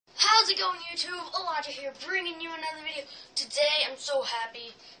it going, YouTube? Elijah here, bringing you another video. Today, I'm so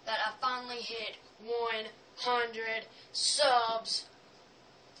happy that I finally hit 100 subs.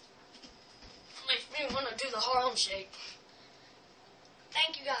 Makes me want to do the Harlem Shake.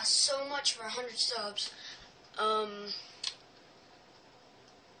 Thank you guys so much for 100 subs.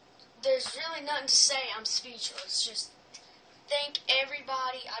 There's really nothing to say. I'm speechless. Just thank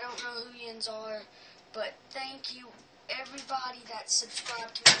everybody. I don't know who yins are, but thank you everybody that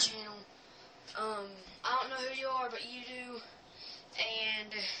subscribed to my channel. I don't know who you are, but you do,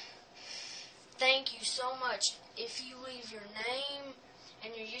 and thank you so much. If you leave your name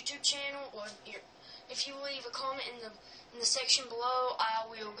and your YouTube channel, or if you leave a comment in the section below, I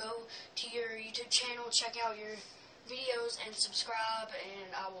will go to your YouTube channel, check out your videos, and subscribe,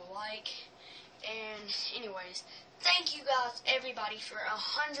 and I will like. And anyways, thank you guys, everybody, for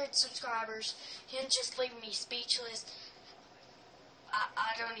 100 subscribers. You're just leaving me speechless.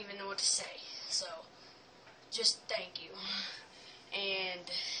 I don't even know what to say. So, just thank you. And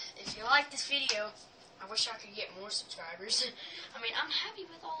if you like this video, I wish I could get more subscribers. I mean, I'm happy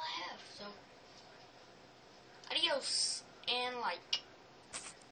with all I have. So, adios, and like.